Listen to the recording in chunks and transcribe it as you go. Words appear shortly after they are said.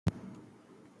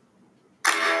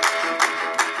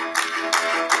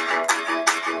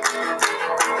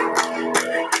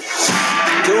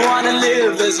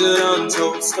visit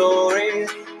untold stories.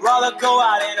 Rather go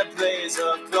out in a blaze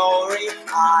of glory.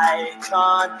 I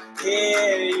can't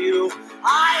hear you.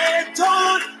 I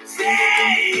don't see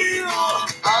you.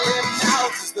 I live now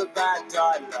 'cause the bad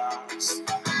guy laughs.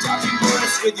 Dodging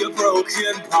bullets with your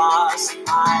broken past.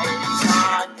 I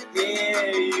can't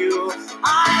hear you.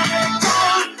 I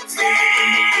don't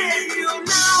see you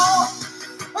now.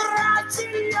 Right to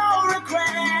your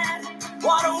regret.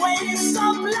 What a waste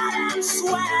of blood and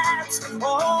sweat.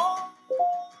 Oh.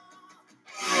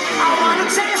 I wanna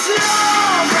taste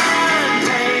love and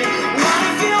pain.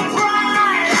 Wanna feel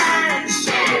pride and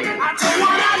shame. I don't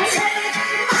wanna take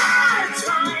my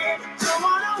time. Don't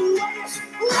wanna waste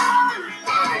one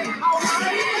life. I wanna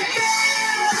live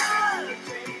better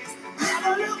days.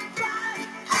 Never look back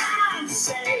and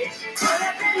say, could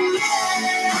have been me.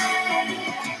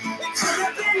 It could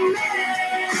have been me.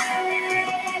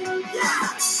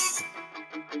 Yes.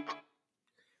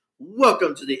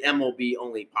 Welcome to the MLB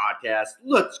Only Podcast.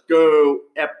 Let's go,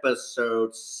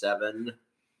 Episode 7.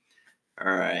 All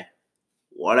right.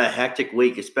 What a hectic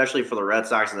week, especially for the Red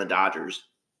Sox and the Dodgers.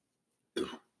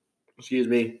 Excuse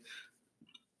me.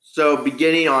 So,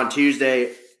 beginning on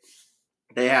Tuesday,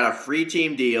 they had a free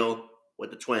team deal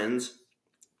with the Twins.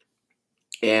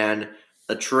 And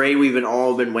the trade we've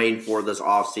all been waiting for this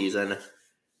offseason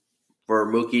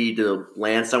for Mookie to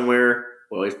land somewhere.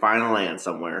 Well, he's finally landed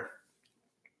somewhere.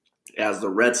 As the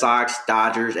Red Sox,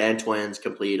 Dodgers, and Twins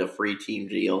complete a free team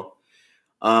deal.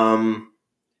 So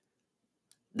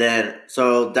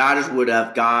Dodgers would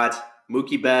have got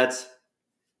Mookie Betts,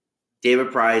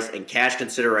 David Price, and cash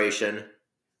consideration.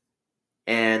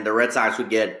 And the Red Sox would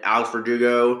get Alex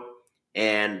Verdugo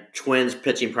and Twins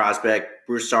pitching prospect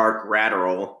Brusar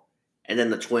Graterol. And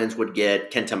then the Twins would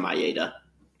get Kenta Maeda.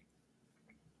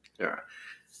 All right.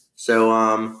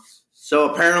 So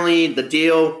apparently the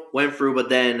deal went through, but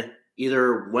then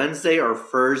either Wednesday or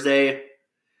Thursday,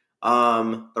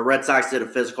 the Red Sox did a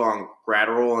physical on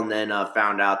Graterol and then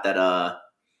found out that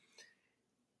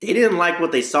they didn't like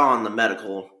what they saw in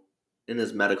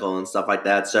his medical and stuff like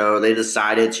that. So they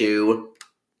decided to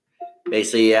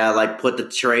basically put the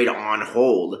trade on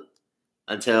hold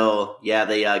until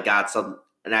they got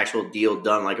an actual deal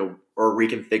done, or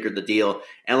reconfigured the deal,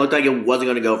 and it looked like it wasn't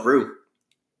going to go through.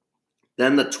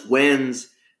 Then the Twins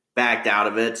backed out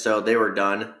of it, so they were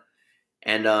done.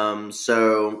 And then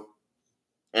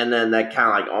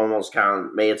that almost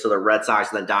made it so the Red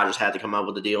Sox and the Dodgers had to come up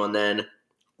with a deal. And then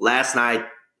last night,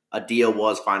 a deal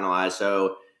was finalized.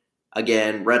 So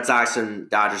again, Red Sox and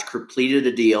Dodgers completed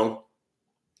a deal.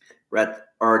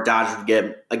 Dodgers would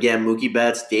get again Mookie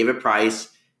Betts, David Price,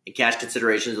 and cash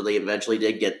considerations. So they eventually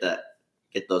did get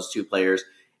those two players.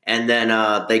 And then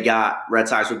Red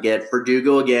Sox would get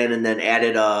Verdugo again, and then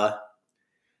added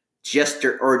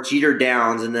Jeter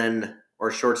Downs, and then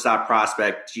shortstop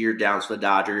prospect Jeter Downs for the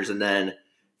Dodgers, and then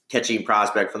catching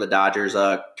prospect for the Dodgers,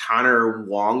 Connor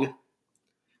Wong.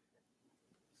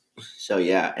 So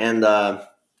and that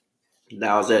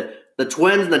was it. The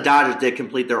Twins and the Dodgers did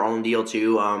complete their own deal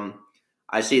too.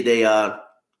 I see they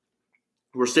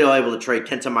were still able to trade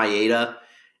Kenta Maeda,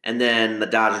 and then the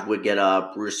Dodgers would get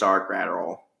Brusar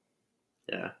Graterol.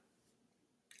 Yeah.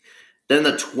 Then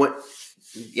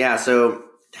so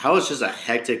that was just a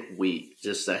hectic week.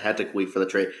 Just a hectic week for the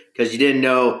trade. Because you didn't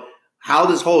know how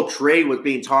this whole trade was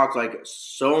being talked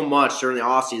so much during the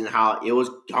offseason, how it was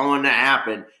going to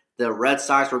happen. The Red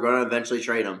Sox were going to eventually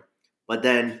trade him. But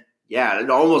then, it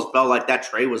almost felt like that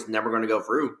trade was never going to go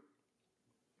through.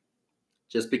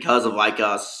 Just because of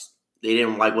they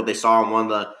didn't like what they saw in one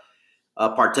of the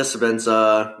participants'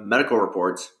 medical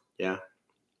reports. Yeah.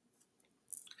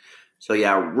 So,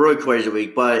 really crazy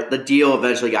week. But the deal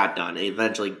eventually got done. It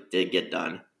eventually did get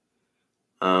done.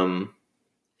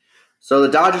 So, the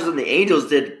Dodgers and the Angels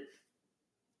did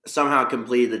somehow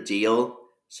complete the deal.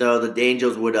 So, the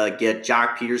Angels would get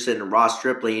Jock Peterson and Ross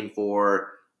Stripling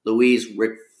for Luis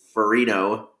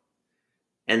Rick-Farino.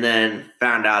 And then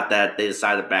found out that they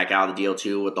decided to back out of the deal,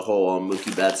 too, with the whole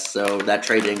Mookie Betts. So, that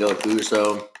trade didn't go through.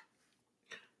 So,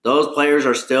 those players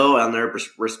are still on their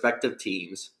respective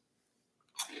teams.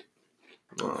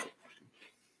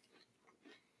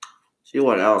 See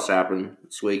what else happened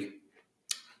this week.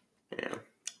 Yeah.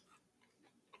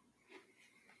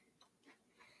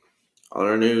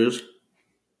 Other news.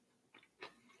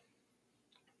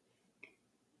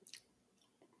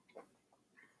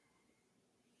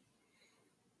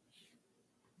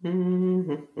 All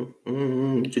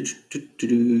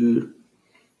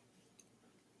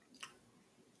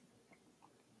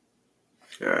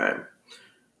right.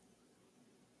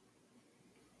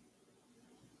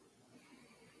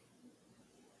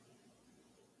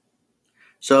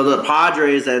 So the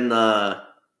Padres and the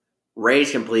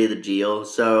Rays completed the deal.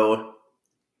 So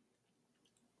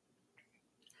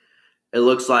it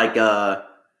looks like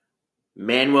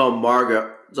Manuel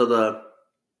Margot. So the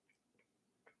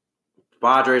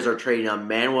Padres are trading on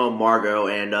Manuel Margot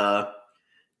and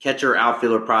catcher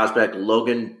outfielder prospect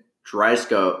Logan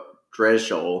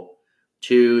Dreshel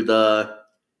to the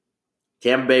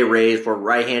Tampa Bay Rays for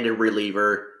right-handed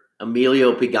reliever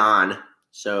Emilio Pagan.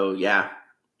 So yeah.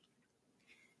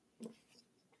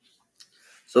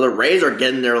 So the Rays are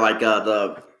getting their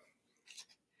the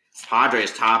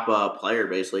Padres' top player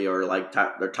basically, or like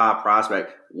their top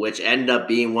prospect, which ended up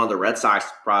being one of the Red Sox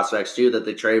prospects too that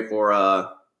they traded for.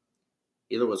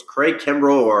 Either was Craig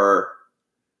Kimbrell or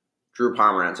Drew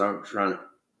Pomeranz. So I'm trying to.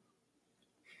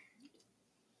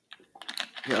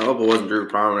 Yeah, I hope it wasn't Drew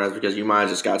Pomeranz because you might have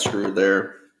just got screwed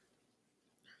there.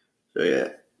 So yeah.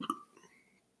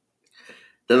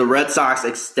 Then the Red Sox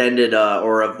extended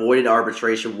or avoided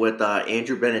arbitration with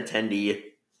Andrew Benintendi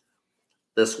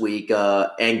this week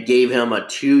and gave him a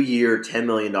 2-year, $10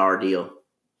 million deal.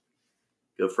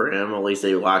 Good for him. At least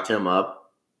they locked him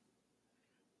up.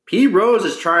 Pete Rose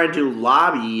is trying to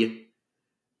lobby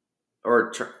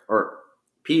Trump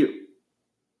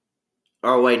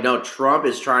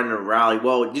is trying to rally.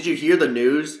 Well, did you hear the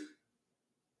news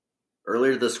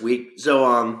earlier this week?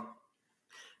 So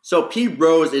Pete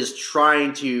Rose is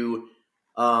trying to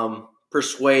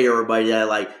persuade everybody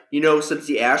that, since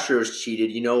the Astros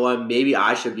cheated, you know what? Maybe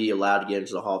I should be allowed to get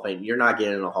into the Hall of Fame. You're not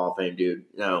getting in the Hall of Fame, dude.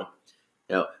 No.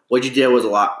 What you did was a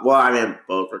lot. Well, I mean,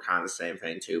 both were kind of the same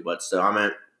thing too, but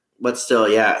still,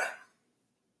 yeah.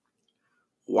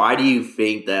 Why do you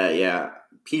think that? Yeah,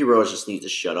 Pete Rose just needs to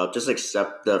shut up. Just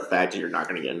accept the fact that you're not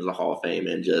going to get into the Hall of Fame,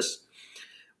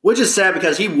 which is sad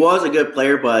because he was a good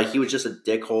player, but he was just a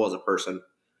dickhole as a person.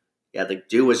 Yeah, the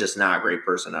dude was just not a great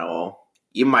person at all.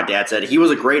 Even my dad said he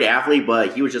was a great athlete,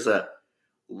 but he was just a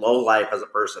low life as a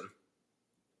person.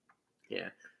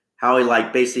 Yeah, how he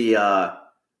basically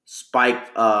spiked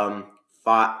who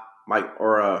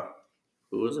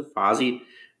was it, Fozzie,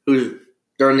 who's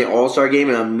during the All-Star game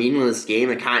in a meaningless game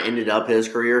that kind of ended up his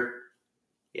career.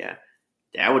 Yeah,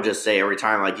 Dad would just say every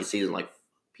time he sees him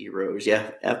P Rose,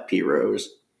 yeah, F P Rose.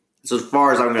 So as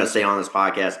far as I'm going to say on this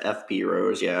podcast, F P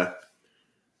Rose, yeah.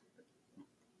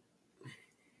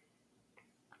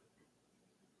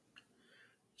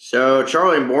 So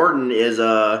Charlie Morton is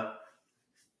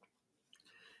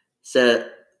said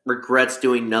regrets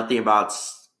doing nothing about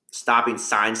stopping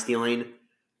sign stealing.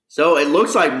 So it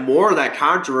looks like more of that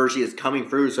controversy is coming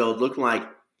through. So it looked like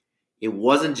it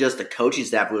wasn't just the coaching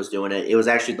staff who was doing it. It was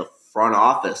actually the front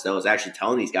office that was actually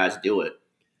telling these guys to do it.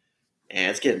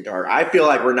 And it's getting dark. I feel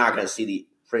like we're not going to see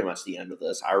pretty much the end of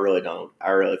this. I really don't.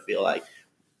 I really feel like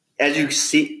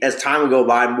as time will go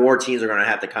by, more teams are going to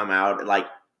have to come out.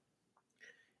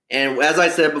 And as I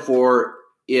said before,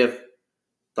 if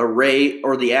the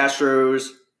Astros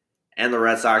and the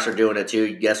Red Sox are doing it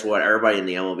too, guess what? Everybody in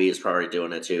the MLB is probably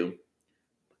doing it too.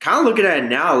 Kind of looking at it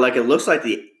now, it looks like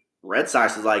the Red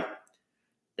Sox is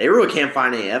they really can't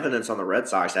find any evidence on the Red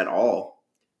Sox at all.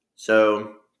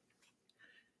 So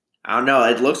I don't know.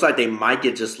 It looks like they might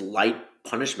get just light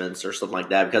punishments or something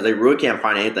like that because they really can't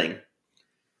find anything.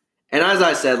 And as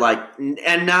I said,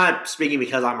 and not speaking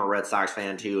because I'm a Red Sox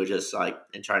fan too, just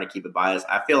and trying to keep it biased,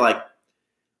 I feel like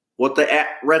what the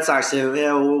Red Sox did,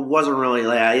 wasn't really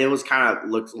it was kind of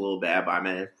looked a little bad by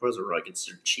me. It wasn't really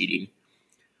considered cheating.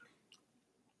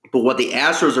 But what the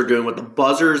Astros are doing with the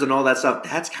buzzers and all that stuff,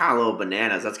 that's kind of a little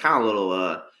bananas. That's kind of a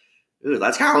little,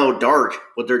 that's kind of a little dark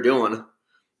what they're doing.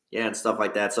 Yeah, and stuff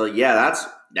like that. So yeah,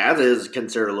 that is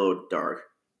considered a little dark.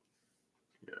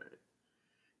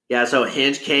 Yeah, so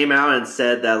Hinch came out and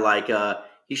said that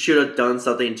he should have done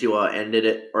something to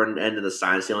ended the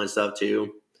sign stealing stuff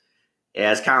too.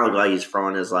 Yeah, it's kind of like he's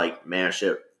throwing his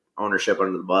ownership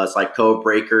under the bus, code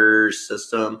breakers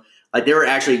system. They were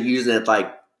actually using it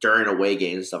during away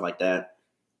games and stuff like that.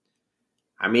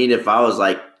 I mean, if I was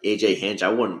AJ Hinch, I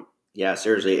wouldn't. Yeah,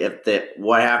 seriously,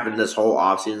 what happened this whole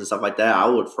offseason and stuff like that, I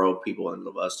would throw people under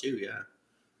the bus too. Yeah,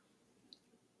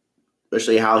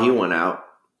 especially how he went out.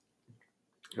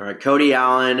 All right, Cody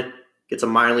Allen gets a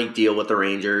minor league deal with the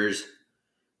Rangers.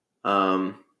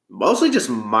 Mostly just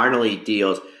minor league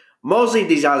deals. Mostly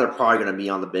these guys are probably going to be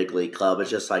on the big league club. It's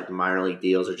just minor league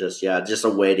deals are just a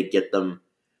way to get them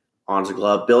onto the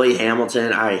club. Billy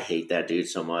Hamilton, I hate that dude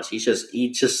so much. He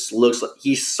just looks like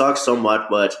he sucks so much,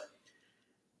 but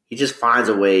he just finds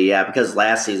a way. Yeah, because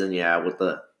last season,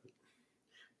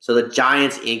 so the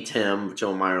Giants inked him to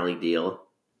a minor league deal.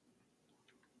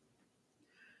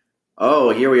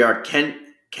 Oh, here we are.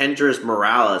 Kendrys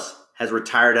Morales has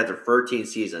retired after 13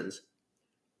 seasons.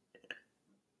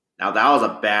 Now that was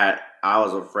a bad. I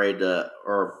was afraid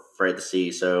to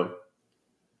see. So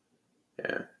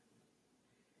yeah.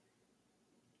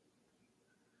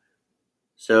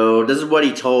 So this is what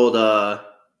he told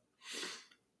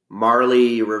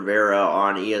Marley Rivera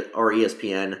on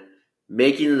ESPN.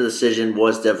 Making the decision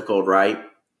was difficult, right?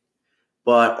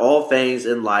 But all things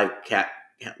in life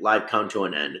come to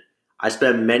an end. I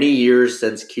spent many years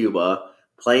since Cuba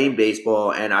playing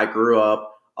baseball, and I grew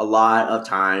up a lot of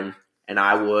time, and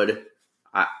I would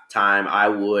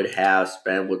have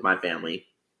spent with my family.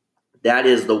 That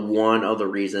is the one of the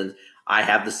reasons I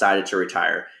have decided to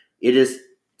retire. It is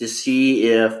to see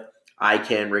if I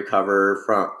can recover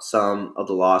from some of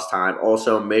the lost time.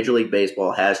 Also, Major League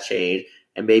Baseball has changed,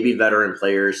 and maybe veteran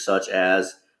players such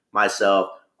as myself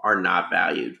are not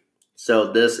valued.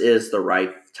 So this is the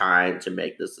right time to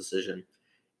make this decision.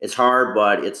 It's hard,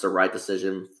 but it's the right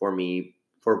decision for me,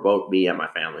 for both me and my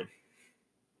family.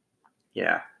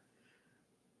 Yeah.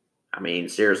 I mean,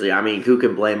 seriously, who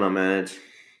can blame him, man? It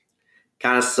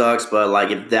kind of sucks, but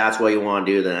like if that's what you want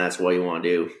to do, then that's what you want to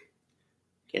do.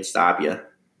 Can't stop you.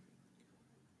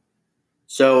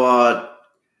 So,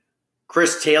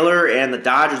 Chris Taylor and the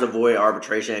Dodgers avoid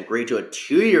arbitration and agreed to a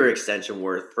 2-year extension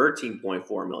worth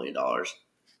 $13.4 million.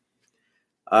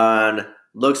 And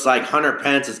looks like Hunter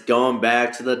Pence is going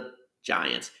back to the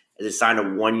Giants as he signed a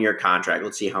 1-year contract.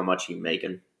 Let's see how much he's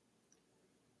making.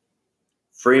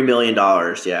 $3 million,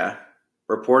 yeah.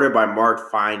 Reported by Mark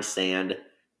Feinsand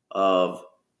of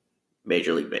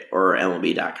Major League or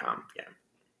MLB.com. Yeah.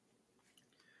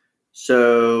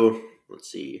 So let's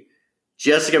see.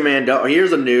 Jessica Mendoza.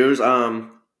 Here's the news.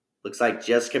 Looks like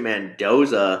Jessica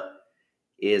Mendoza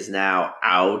is now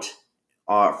out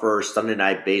for Sunday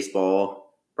Night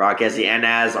Baseball broadcasting and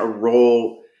has a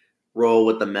role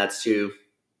with the Mets too.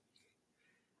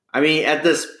 I mean, at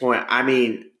this point,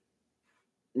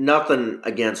 nothing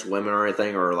against women or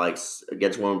anything, or like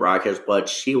against women broadcasters, but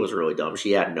she was really dumb.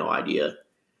 She had no idea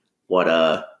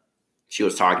what she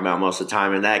was talking about most of the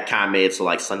time, and that kind of made it so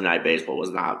like Sunday Night Baseball was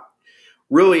not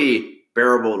really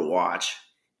bearable to watch.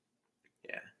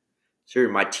 Yeah, sure.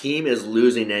 My team is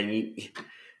losing, and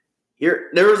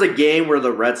there was a game where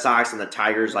the Red Sox and the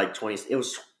Tigers it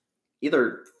was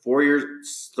either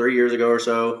 3 years ago or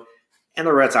so, and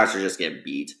the Red Sox are just getting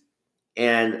beat,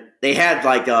 and they had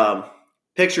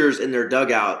pictures in their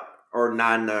dugout or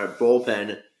not in the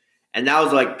bullpen, and that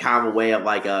was like kind of a way of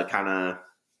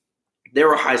they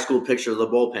were high school pictures of the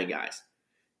bullpen guys.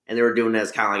 And they were doing it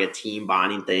as kind of like a team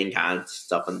bonding thing, kind of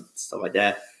stuff and stuff like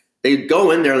that. They'd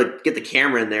go in there, get the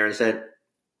camera in there and said,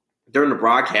 during the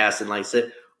broadcast, and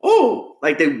said, oh,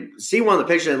 they see one of the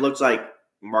pictures and it looks like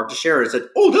Mark Teixeira. And said,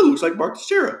 oh, that looks like Mark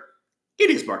Teixeira. It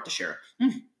is Mark Teixeira.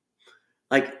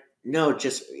 No,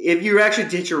 just if you actually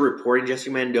did your reporting,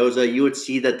 Jessica Mendoza, you would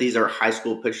see that these are high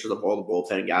school pictures of all the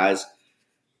bullpen guys.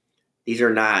 These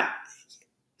are not.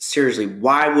 Seriously,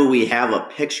 why would we have a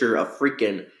picture of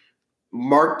freaking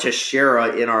Mark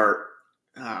Teixeira in our...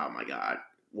 Oh, my God.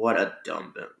 What a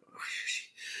dumb...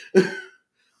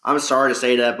 I'm sorry to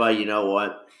say that, but you know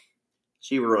what?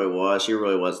 She really was. She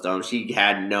really was dumb. She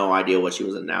had no idea what she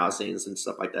was announcing and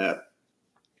stuff like that.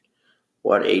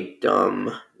 What a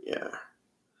dumb... Yeah.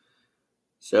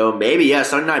 So maybe, yeah,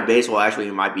 Sunday Night Baseball actually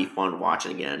might be fun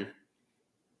watching again.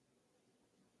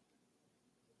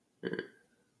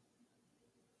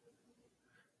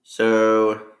 So,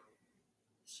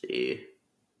 let's see.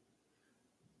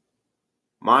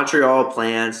 Montreal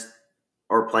plan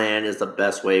is the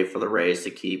best way for the Rays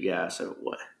to keep. Yeah, so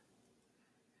what?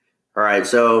 All right,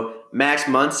 so Max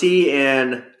Muncy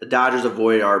and the Dodgers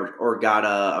avoided got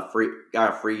a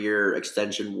free year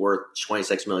extension worth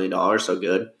 $26 million. So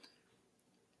good.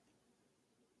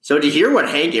 So did you hear what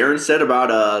Hank Aaron said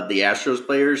about the Astros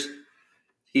players?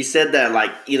 He said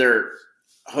that either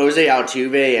Jose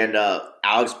Altuve and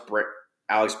Alex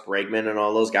Bregman and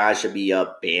all those guys should be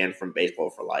banned from baseball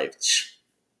for life.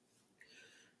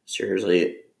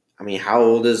 Seriously, how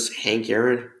old is Hank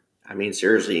Aaron?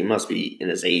 Seriously, he must be in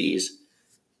his 80s.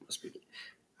 Must be.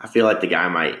 I feel like the guy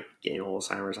might gain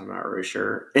Alzheimer's. I'm not really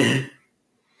sure. Yeah.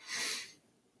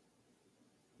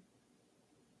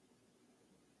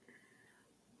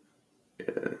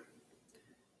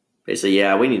 Basically,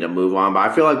 yeah, we need to move on, but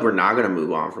I feel like we're not going to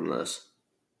move on from this.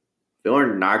 I feel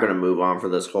we're not going to move on for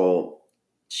this whole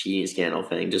cheating scandal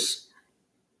thing, just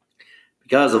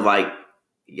because of I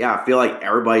feel like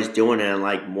everybody's doing it,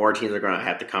 and more teams are going to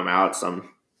have to come out.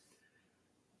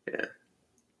 Yeah.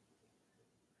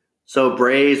 So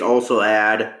Braves also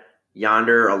add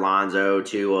Yonder Alonso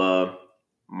to a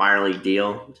minor league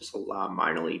deal. Just a lot of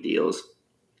minor league deals.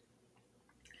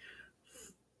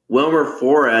 Wilmer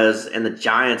Flores and the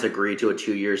Giants agreed to a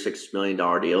 2-year, $6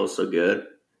 million deal. So good.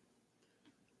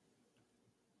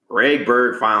 Greg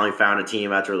Bird finally found a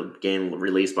team after getting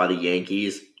released by the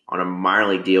Yankees on a minor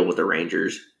league deal with the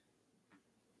Rangers.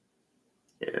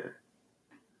 Yeah.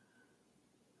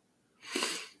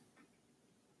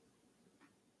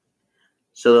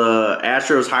 So the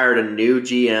Astros hired a new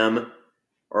GM,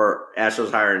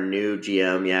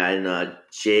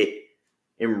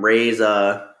 and raise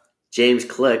James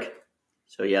Click.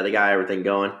 So yeah, they got everything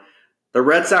going. The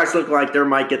Red Sox look like they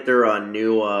might get their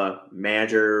new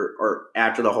manager or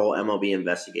after the whole MLB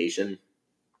investigation,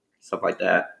 stuff like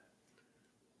that.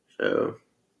 So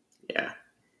yeah.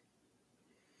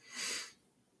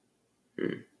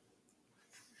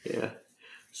 Yeah.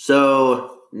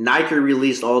 So Nike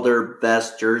released all their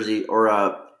best jersey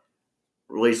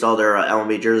released all their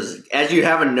MLB jerseys. As you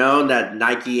haven't known, that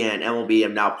Nike and MLB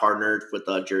have now partnered with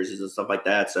jerseys and stuff like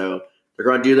that. So they're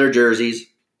going to do their jerseys.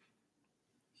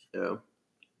 So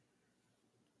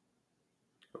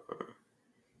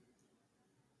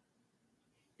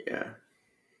yeah,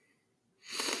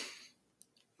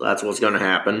 so that's what's going to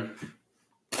happen.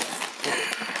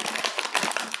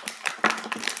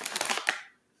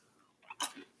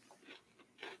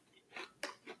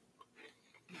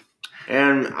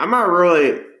 And I'm not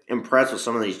really impressed with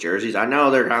some of these jerseys. I know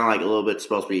they're kind of like a little bit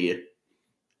supposed to be,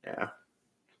 yeah.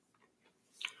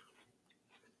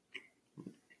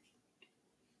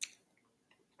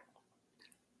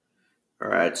 All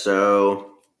right,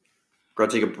 so we're going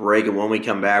to take a break, and when we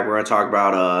come back, we're going to talk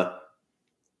about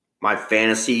my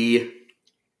fantasy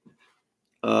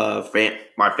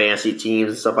teams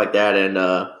and stuff like that, and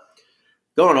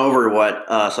going over what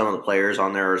some of the players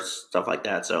on there, stuff like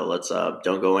that. So let's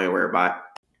don't go anywhere. Bye.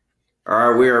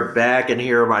 All right, we are back, and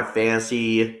here are my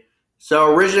fantasy.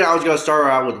 So originally I was going to start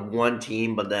out with one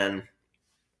team, but then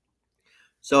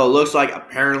so it looks like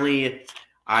apparently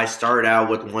I started out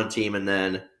with one team, and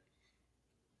then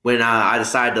when I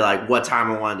decided to like what time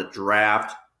I wanted to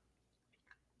draft,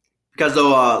 because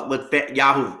though with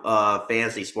Yahoo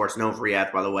Fantasy Sports, known for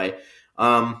React, by the way,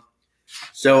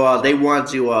 so they want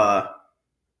to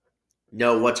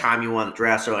know what time you want to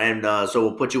draft. So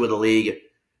we'll put you with a league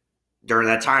during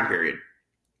that time period.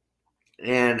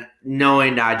 And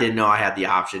knowing I didn't know I had the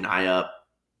option, I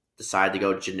decided to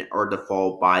go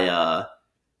default by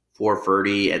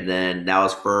 4:30, and then that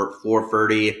was for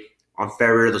 4:30 on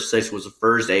February the 6th was a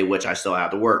Thursday, which I still had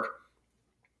to work,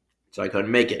 so I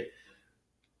couldn't make it.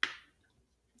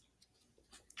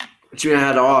 But you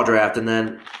had to all draft, and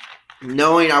then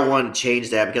knowing I wanted to change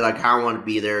that because I kind of want to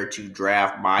be there to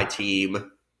draft my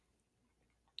team,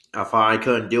 I found I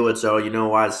couldn't do it. So you know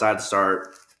why I decided to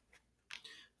start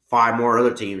 5 more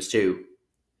other teams too.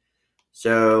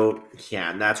 So yeah,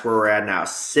 and that's where we're at now.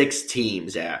 6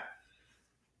 teams at.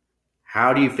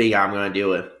 How do you think I'm going to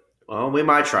do it? Well, we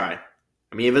might try.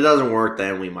 I mean, if it doesn't work,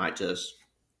 then we might just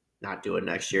not do it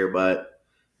next year. But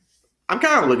I'm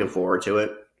kind of looking forward to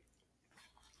it.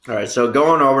 All right, so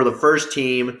going over the first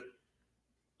team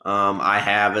I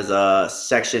have is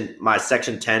my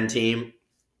Section 10 team,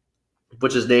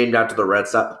 which is named after the Red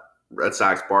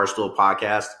Sox Barstool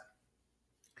podcast.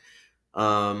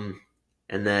 And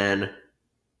then,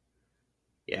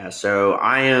 yeah, so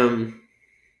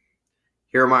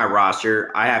here are my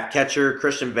roster. I have catcher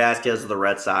Christian Vasquez of the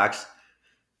Red Sox,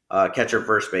 catcher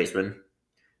first baseman.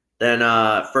 Then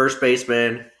first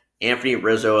baseman Anthony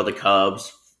Rizzo of the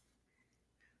Cubs.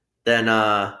 Then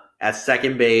at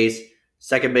second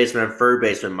baseman and third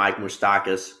baseman Mike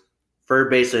Moustakas. Third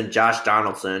baseman Josh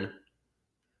Donaldson.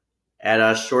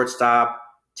 At shortstop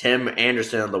Tim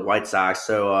Anderson of the White Sox.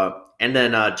 So and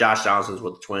then Josh Donaldson's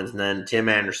with the Twins, and then Tim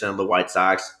Anderson of the White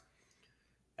Sox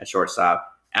at shortstop.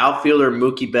 Outfielder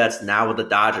Mookie Betts now with the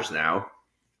Dodgers now.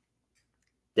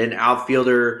 Then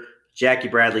outfielder Jackie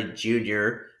Bradley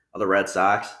Jr. of the Red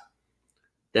Sox.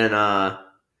 Then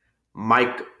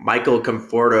Michael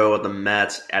Conforto of the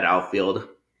Mets at outfield.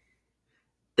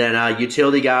 Then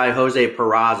utility guy Jose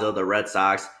Peraza of the Red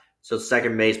Sox. So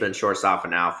second baseman, shortstop,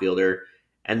 and outfielder.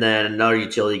 And then another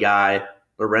utility guy,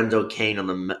 Lorenzo Cain of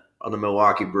the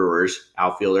Milwaukee Brewers,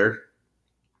 outfielder.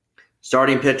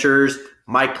 Starting pitchers,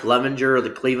 Mike Clevenger of the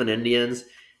Cleveland Indians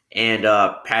and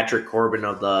Patrick Corbin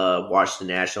of the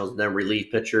Washington Nationals. And then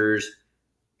relief pitchers,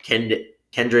 Kendrick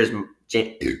Jansen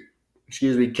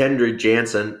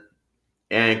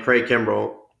and Craig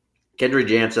Kimbrell. Kendrick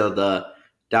Jansen of the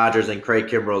Dodgers and Craig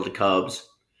Kimbrell of the Cubs.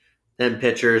 Then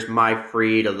pitchers, Mike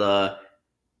Freed of the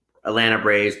Atlanta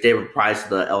Braves, David Price of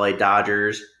the LA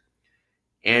Dodgers,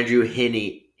 Andrew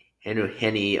Heaney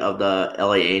of the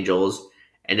LA Angels,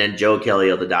 and then Joe Kelly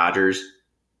of the Dodgers.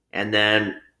 And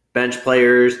then bench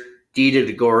players, Didi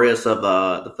Gregorius of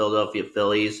the Philadelphia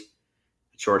Phillies,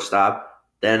 shortstop.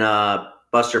 Then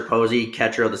Buster Posey,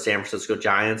 catcher of the San Francisco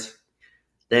Giants.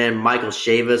 Then Michael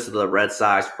Chavis of the Red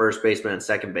Sox, first baseman and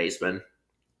second baseman.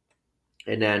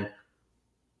 And then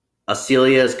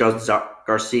Acelius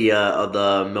Garcia of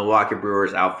the Milwaukee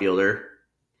Brewers, outfielder.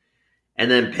 And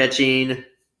then pitching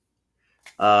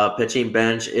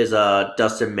bench is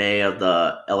Dustin May of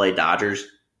the LA Dodgers,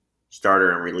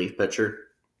 starter and relief pitcher.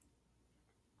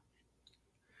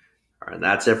 All right,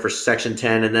 that's it for Section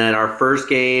 10. And then our first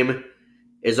game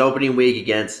is opening week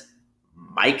against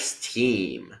Mike's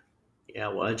team. Yeah,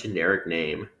 what a generic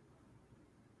name.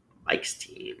 Mike's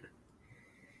team.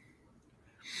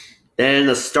 Then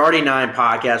the Starting Nine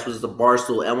podcast was the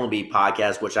Barstool MLB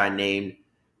podcast, which I named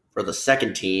for the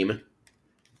second team.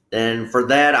 Then for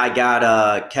that, I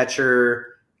got catcher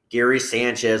Gary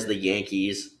Sanchez, the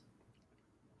Yankees.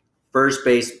 First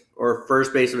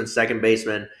baseman, second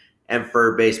baseman, and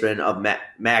third baseman of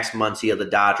Max Muncy of the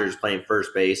Dodgers playing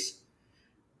first base.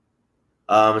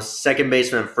 Second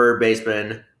baseman and third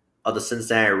baseman of the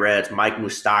Cincinnati Reds, Mike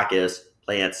Moustakas,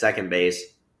 playing at second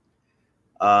base.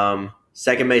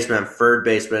 Second baseman and third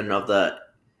baseman of the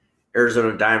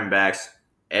Arizona Diamondbacks,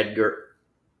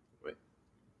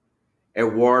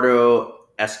 Eduardo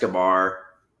Escobar,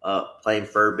 playing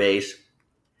third base.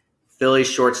 Phillies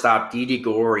shortstop Didi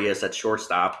Gregorius at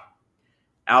shortstop.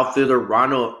 Outfielder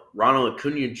Ronald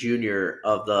Acuna Jr.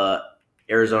 of the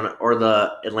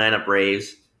Atlanta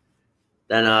Braves.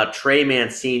 Then Trey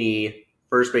Mancini,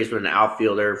 first baseman and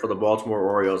outfielder for the Baltimore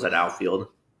Orioles at outfield.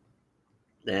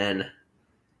 Then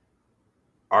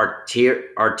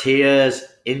Artias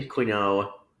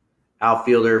Inquino,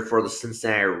 outfielder for the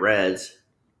Cincinnati Reds.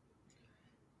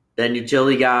 Then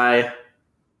utility guy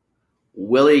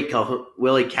Willie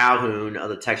Calhoun of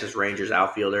the Texas Rangers,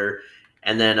 outfielder.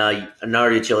 And then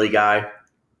another utility guy,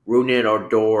 Rougned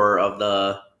Odor of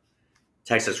the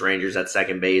Texas Rangers at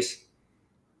second base.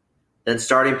 Then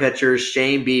starting pitchers,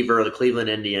 Shane Bieber of the Cleveland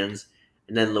Indians.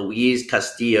 And then Luis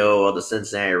Castillo of the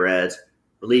Cincinnati Reds.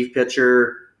 Relief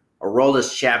pitcher,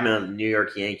 Aroldis Chapman of the New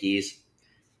York Yankees.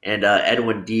 And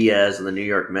Edwin Diaz of the New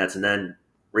York Mets. And then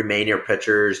remaining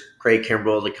pitchers, Craig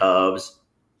Kimbrell of the Cubs.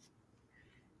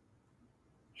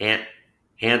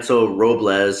 Hansel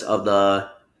Robles of the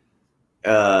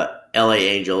LA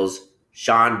Angels.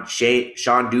 Sean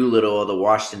Doolittle of the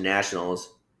Washington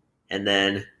Nationals. And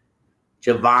then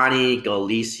Giovanni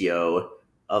Galicio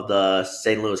of the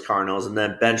St. Louis Cardinals. And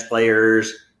then bench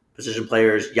players, position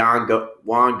players, Yan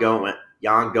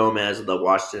Gomez of the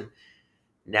Washington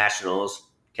Nationals,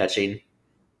 catching.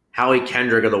 Howie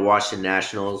Kendrick of the Washington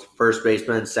Nationals, first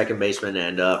baseman, second baseman,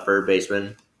 and third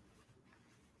baseman.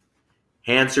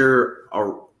 Hanser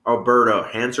Alberto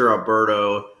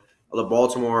of the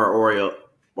Baltimore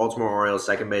Orioles,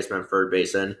 second baseman, third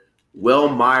baseman. Will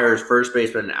Myers, first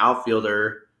baseman, and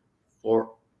outfielder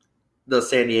for the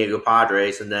San Diego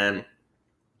Padres. And then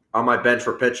on my bench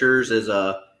for pitchers is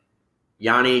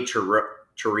Yanni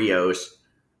Chirios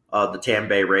of the Tampa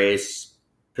Bay Rays,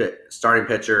 starting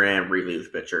pitcher and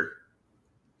relief pitcher.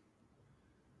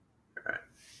 All right.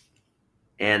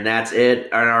 And that's it.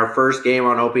 And our first game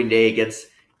on opening day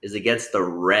is against the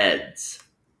Reds.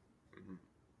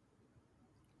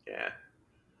 Yeah.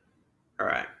 All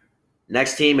right.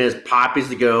 Next team is Poppies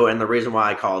to Go, and the reason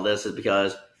why I call this is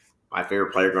because my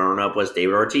favorite player growing up was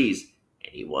David Ortiz,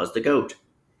 and he was the GOAT.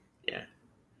 Yeah.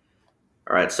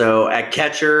 All right, so at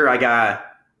catcher, I got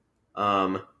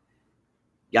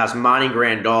Yasmani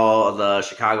Grandal of the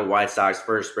Chicago White Sox,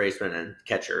 first baseman and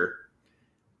catcher.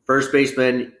 First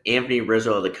baseman, Anthony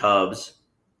Rizzo of the Cubs.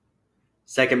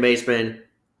 Second baseman,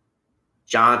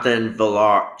 Jonathan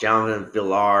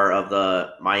Villar of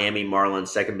the Miami Marlins,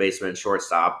 second baseman,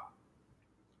 shortstop.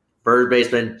 Third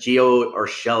baseman, Gio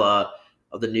Urshela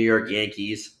of the New York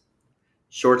Yankees.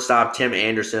 Shortstop, Tim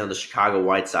Anderson of the Chicago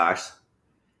White Sox.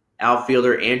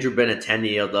 Outfielder, Andrew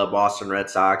Benintendi of the Boston Red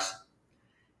Sox.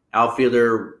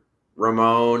 Outfielder,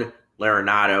 Ramon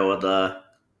Laureano of the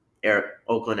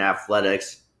Oakland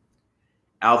Athletics.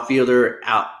 Outfielder,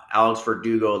 Alex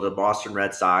Verdugo of the Boston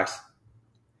Red Sox.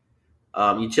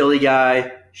 Utility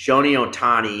guy, Shoni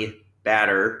Otani,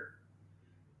 batter.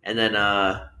 And then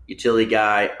utility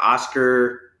guy,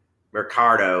 Oscar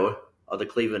Mercado of the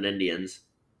Cleveland Indians.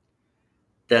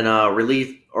 Then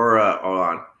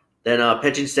Then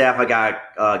pitching staff, I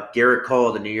got Garrett Cole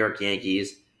of the New York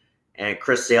Yankees and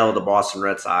Chris Sale of the Boston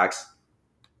Red Sox.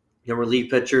 Then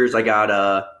relief pitchers, I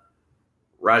got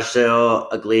Rachel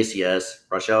Iglesias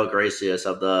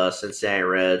of the Cincinnati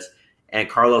Reds and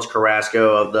Carlos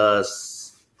Carrasco of the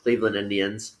Cleveland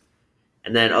Indians.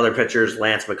 And then other pitchers,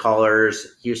 Lance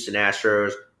McCullers, Houston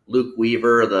Astros, Luke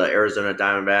Weaver of the Arizona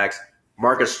Diamondbacks,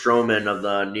 Marcus Stroman of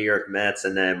the New York Mets,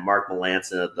 and then Mark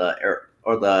Melancon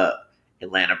of the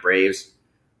Atlanta Braves.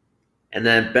 And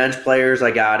then bench players,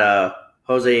 I got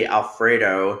Jose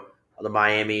Alfredo of the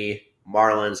Miami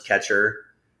Marlins catcher,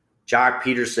 Jock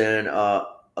Peterson of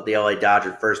the LA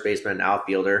Dodgers first baseman and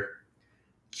outfielder,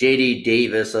 J.D.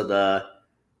 Davis of the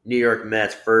New York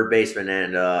Mets third baseman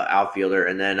and outfielder,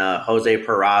 and then Jose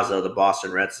Peraza of the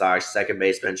Boston Red Sox second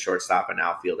baseman, shortstop, and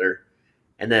outfielder.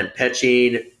 And then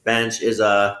pitching bench is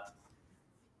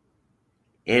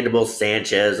Anibal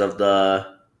Sanchez of the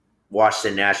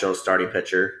Washington Nationals starting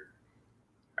pitcher.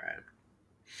 All right.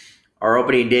 Our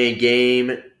opening day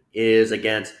game is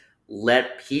against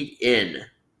Let Pete In.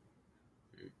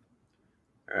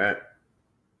 All right.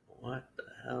 What the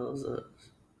hell is this?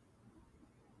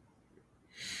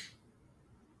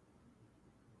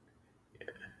 Yeah.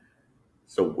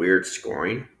 It's a weird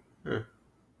scoring. Huh.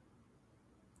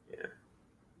 Yeah.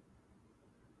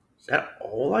 Is that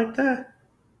all like that?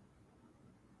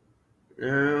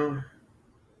 No.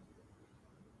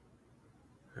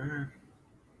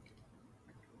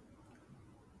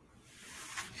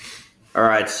 All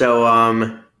right,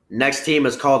 so next team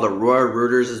is called the Royal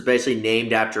Rooters. It's basically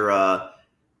named after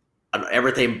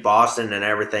everything Boston and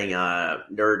everything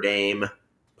Notre Dame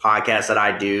podcast that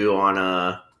I do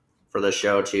on for the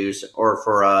show too, or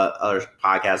for other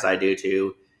podcasts I do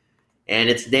too. And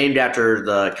it's named after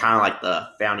the kind of like the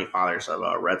founding fathers of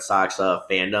Red Sox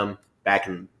fandom back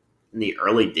in the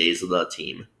early days of the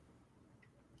team.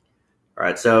 All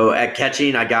right, so at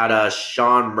catching, I got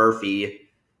Sean Murphy,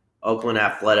 Oakland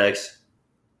Athletics.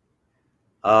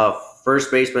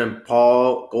 First baseman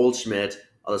Paul Goldschmidt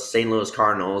of the St. Louis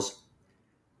Cardinals.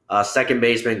 Second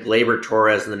baseman Gleyber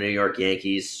Torres of the New York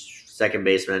Yankees. Second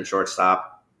baseman and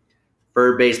shortstop.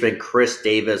 Third baseman Chris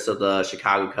Davis of the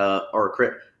Chicago Cubs, or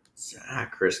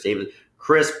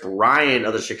Chris Bryant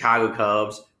of the Chicago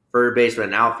Cubs. Third baseman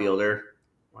and outfielder.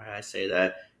 Why did I say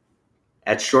that?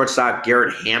 At shortstop,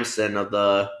 Garrett Hampson of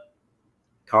the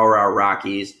Colorado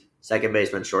Rockies. Second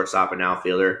baseman, shortstop, and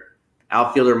outfielder.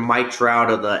 Outfielder Mike Trout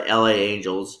of the LA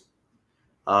Angels.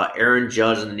 Aaron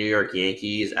Judge of the New York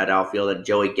Yankees at outfield. And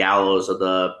Joey Gallows of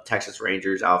the Texas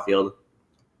Rangers outfield.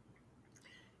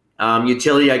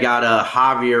 Utility, I got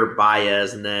Javier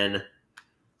Baez. And then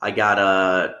I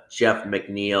got Jeff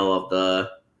McNeil of the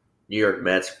New York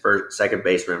Mets. Second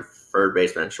baseman, third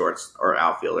baseman, shorts, or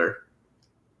outfielder.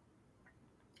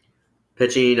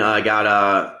 Pitching, I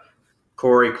got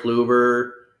Corey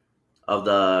Kluber of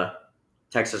the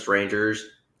Texas Rangers.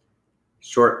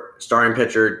 Starting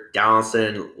pitcher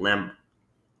Dylan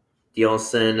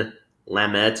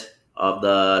Lamet of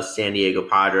the San Diego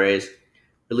Padres.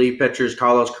 Relief pitchers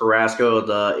Carlos Carrasco of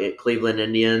the Cleveland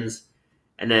Indians,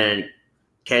 and then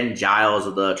Ken Giles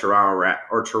of the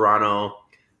Toronto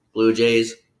Blue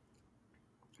Jays.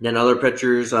 And then other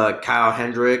pitchers Kyle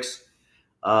Hendricks,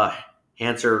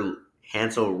 Hansel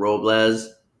Robles,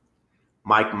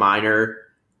 Mike Minor,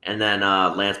 and then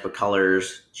Lance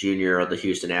McCullers Jr. of the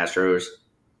Houston Astros.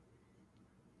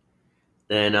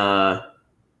 Then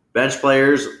bench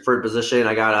players for position,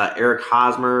 I got Eric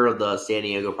Hosmer of the San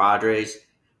Diego Padres,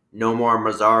 Nomar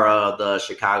Mazara of the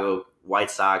Chicago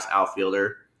White Sox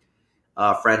outfielder,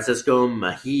 Francisco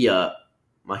Mejia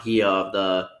of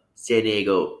the San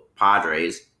Diego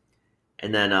Padres,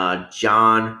 and then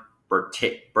John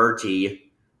Berti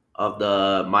of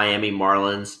the Miami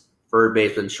Marlins, third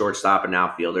baseman, shortstop, and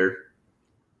outfielder.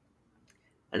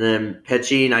 And then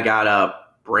pitching, I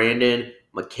got Brandon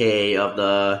McKay of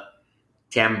the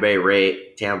Tampa Bay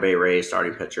Rays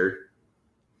starting pitcher.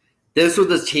 This was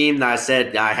the team that I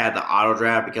said I had the auto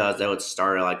draft because they would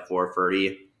start at like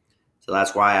 4:30. So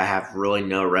that's why I have really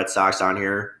no Red Sox on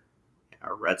here.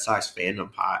 A Red Sox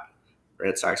fandom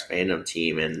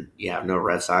team, and you have no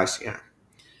Red Sox. Yeah.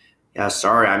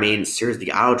 Sorry. I mean, seriously,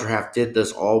 the auto draft did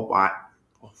this all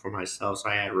for myself, so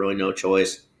I had really no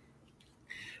choice.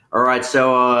 All right,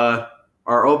 so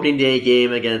our opening day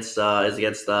game is against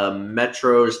the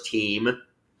Metros team.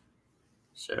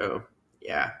 So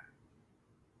yeah.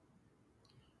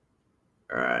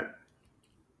 All right.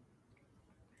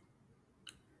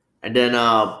 And then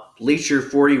Bleacher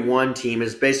 41 team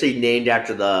is basically named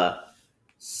after the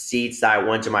seats that I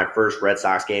went to my first Red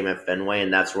Sox game at Fenway,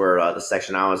 and that's where the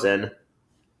section I was in.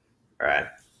 All right.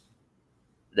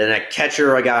 Then at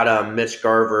catcher, I got Mitch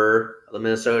Garver of the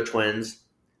Minnesota Twins.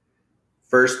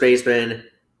 First baseman,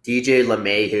 DJ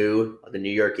LeMahieu of the New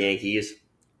York Yankees.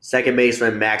 Second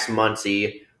baseman, Max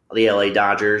Muncy of the LA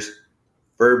Dodgers.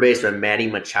 Third baseman, Manny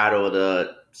Machado of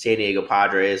the San Diego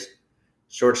Padres.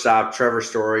 Shortstop, Trevor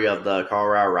Story of the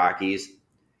Colorado Rockies.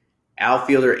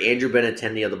 Outfielder Andrew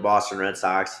Benintendi of the Boston Red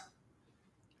Sox.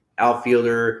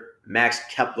 Outfielder Max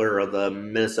Kepler of the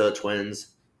Minnesota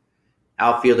Twins.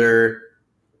 Outfielder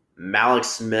Malik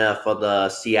Smith of the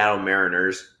Seattle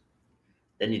Mariners.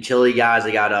 Then utility guys,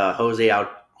 they got Jose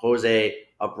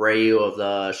Abreu of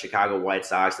the Chicago White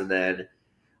Sox, and then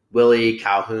Willie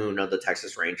Calhoun of the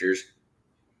Texas Rangers.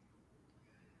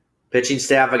 Pitching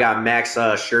staff, I got Max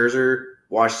Scherzer,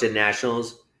 Washington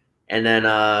Nationals, and then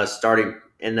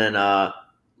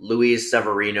Luis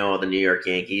Severino of the New York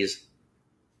Yankees.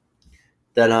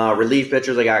 Then relief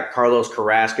pitchers, I got Carlos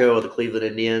Carrasco of the Cleveland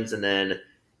Indians, and then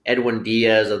Edwin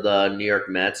Diaz of the New York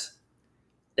Mets.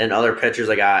 Then other pitchers,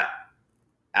 I got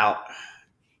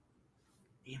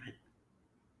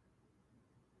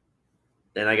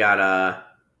Then I got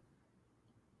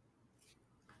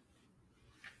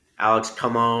Alex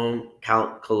Colomé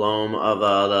of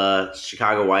the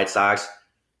Chicago White Sox.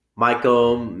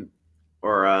 Miles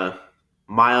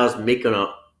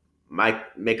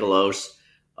Mikolos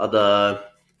of the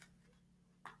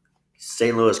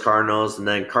St. Louis Cardinals, and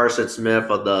then Carson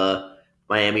Smith of the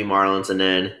Miami Marlins, and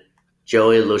then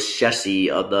Joey Lucchesi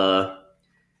of the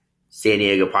San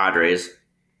Diego Padres.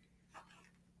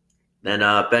 Then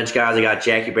bench guys, I got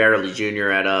Jackie Bradley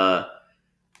Jr.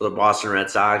 For the Boston Red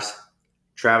Sox,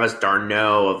 Travis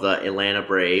d'Arnaud of the Atlanta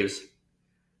Braves,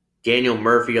 Daniel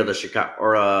Murphy of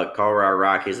the Colorado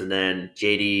Rockies, and then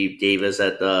J.D. Davis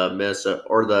at the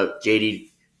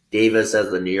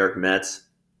New York Mets.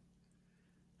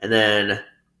 And then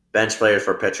bench players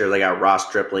for pitchers, I got Ross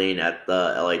Stripling at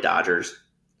the LA Dodgers.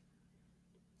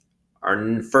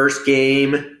 Our first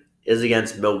game is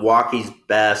against Milwaukee's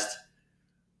best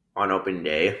on opening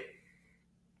day.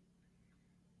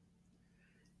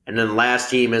 And then the last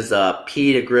team is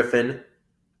Peter Griffin,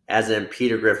 as in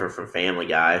Peter Griffin from Family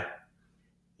Guy.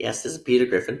 Yes, this is Peter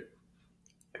Griffin.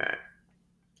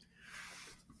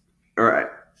 All right.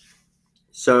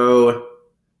 So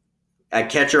at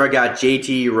catcher, I got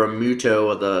JT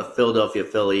Realmuto of the Philadelphia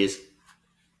Phillies.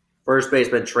 First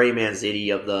baseman, Trey Mancini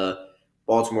of the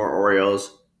Baltimore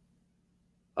Orioles.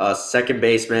 Second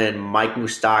baseman, Mike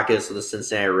Moustakas of the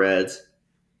Cincinnati Reds.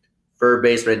 Third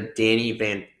baseman, Danny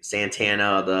Van Santana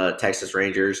of the Texas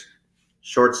Rangers.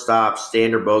 Shortstop,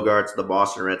 Xander Bogaerts of the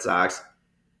Boston Red Sox.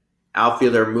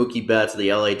 Outfielder, Mookie Betts of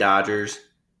the LA Dodgers.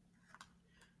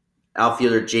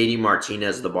 Outfielder, JD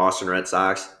Martinez of the Boston Red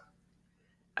Sox.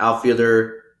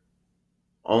 Outfielder,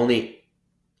 Lonnie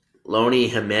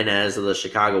Jimenez of the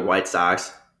Chicago White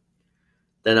Sox.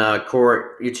 Then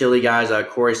utility guys,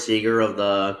 Corey Seager of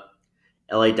the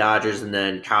LA Dodgers, and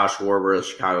then Kyle Schwarber of the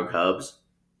Chicago Cubs.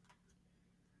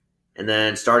 And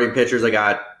then starting pitchers, I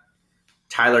got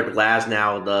Tyler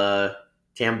Glasnow of the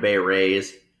Tampa Bay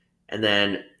Rays, and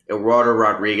then Eduardo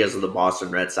Rodriguez of the Boston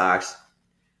Red Sox.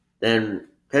 Then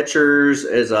pitchers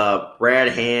is Brad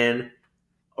Hand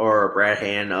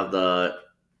of the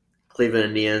Cleveland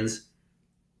Indians,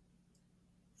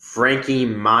 Frankie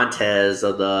Montes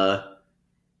of the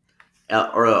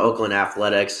Oakland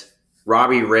Athletics,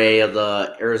 Robbie Ray of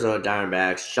the Arizona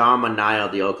Diamondbacks, Sean Manaea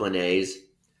of the Oakland A's,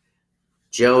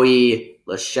 Joey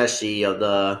Lucchesi of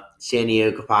the San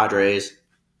Diego Padres,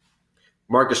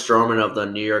 Marcus Stroman of the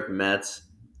New York Mets,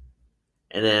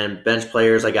 and then bench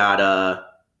players, I got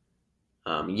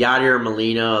Yadier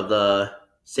Molina of the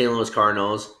St. Louis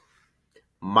Cardinals,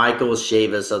 Michael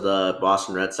Chavis of the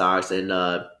Boston Red Sox, and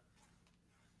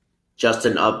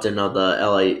Justin Upton of the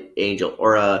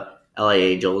LA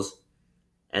Angels.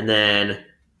 And then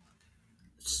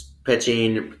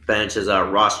pitching bench is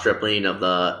Ross Stripling of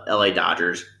the LA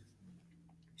Dodgers.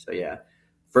 So yeah,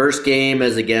 first game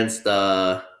is against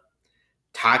the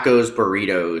Tacos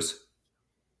Burritos.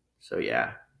 So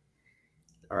yeah,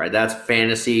 all right, that's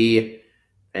fantasy.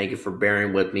 Thank you for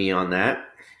bearing with me on that.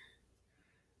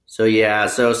 So yeah,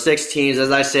 so 6 teams.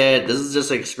 As I said, this is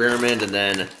just an experiment, and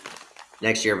then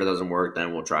next year if it doesn't work,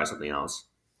 then we'll try something else.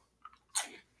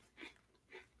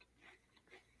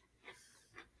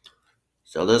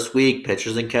 So this week,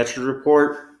 pitchers and catchers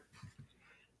report.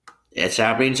 It's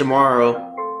happening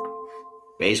tomorrow.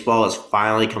 Baseball is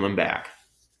finally coming back.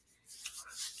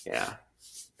 Yeah.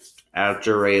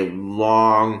 After a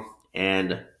long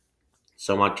and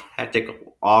somewhat hectic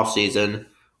offseason,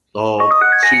 the whole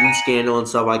cheating scandal and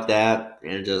stuff like that,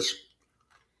 and just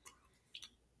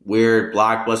weird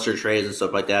blockbuster trades and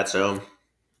stuff like that. So,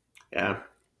 yeah.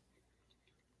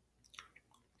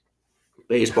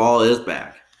 Baseball is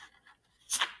back.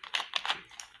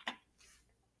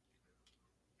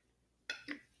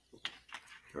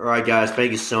 All right, guys.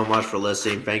 Thank you so much for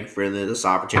listening. Thank you for this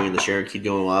opportunity to share and keep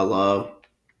doing what I love.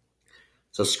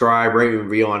 Subscribe, rate, and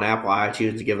review on Apple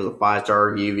iTunes, and give us a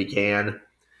 5-star review if you can.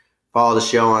 Follow the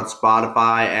show on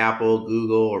Spotify, Apple,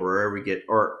 Google, or wherever we get,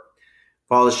 or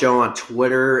follow the show on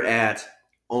Twitter at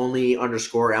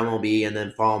only_MLB, and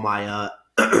then follow my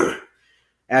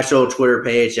actual Twitter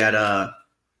page at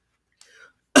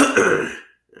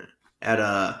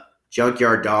at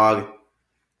Junkyard Dog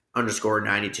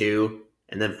 _92,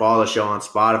 and then follow the show on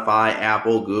Spotify,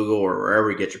 Apple, Google, or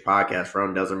wherever you get your podcast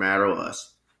from. Doesn't matter to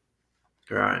us.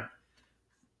 All right.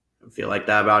 I feel like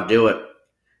that about do it.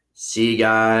 See you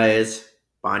guys.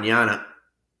 Mañana.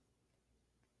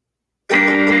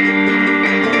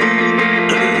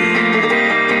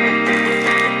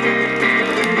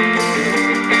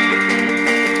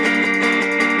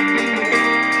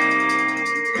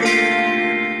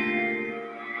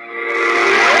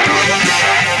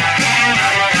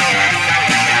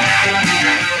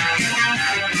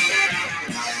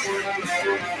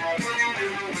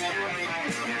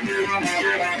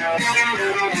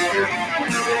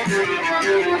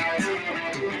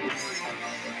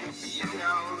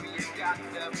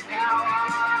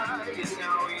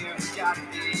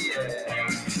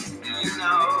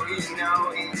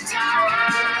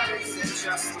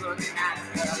 Just look at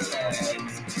her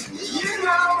legs. You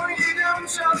know you don't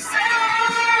show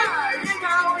sign. You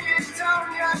know you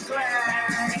don't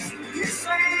neglect. You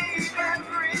sleep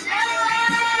every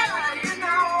year. You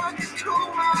know I can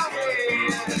cool my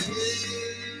head.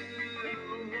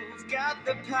 You've got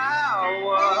the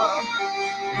power.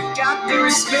 You've got the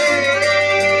respect.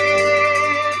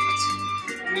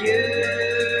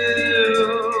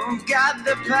 You've got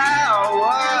the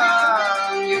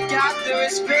power. You got the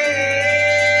respect.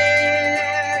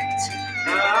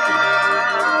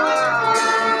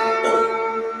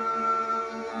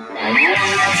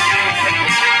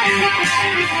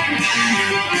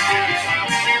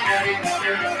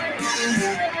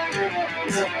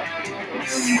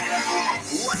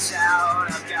 Watch out,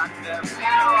 I've got the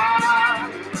power.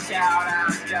 Look out,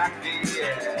 I've got the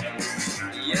edge.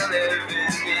 You're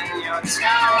living in your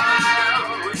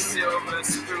tower with silver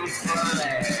spoons for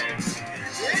legs.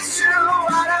 It's true,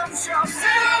 I don't show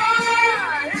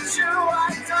fear. It's true,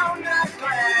 I don't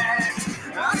neglect.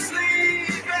 I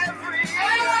sleep every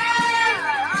year.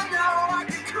 I know I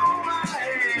can cool my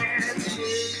head.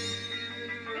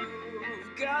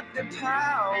 You've got the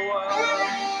power.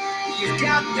 You've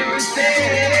got the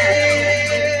respect.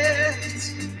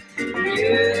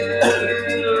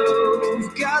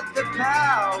 You've got the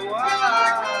power.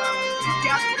 You've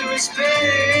got the respect.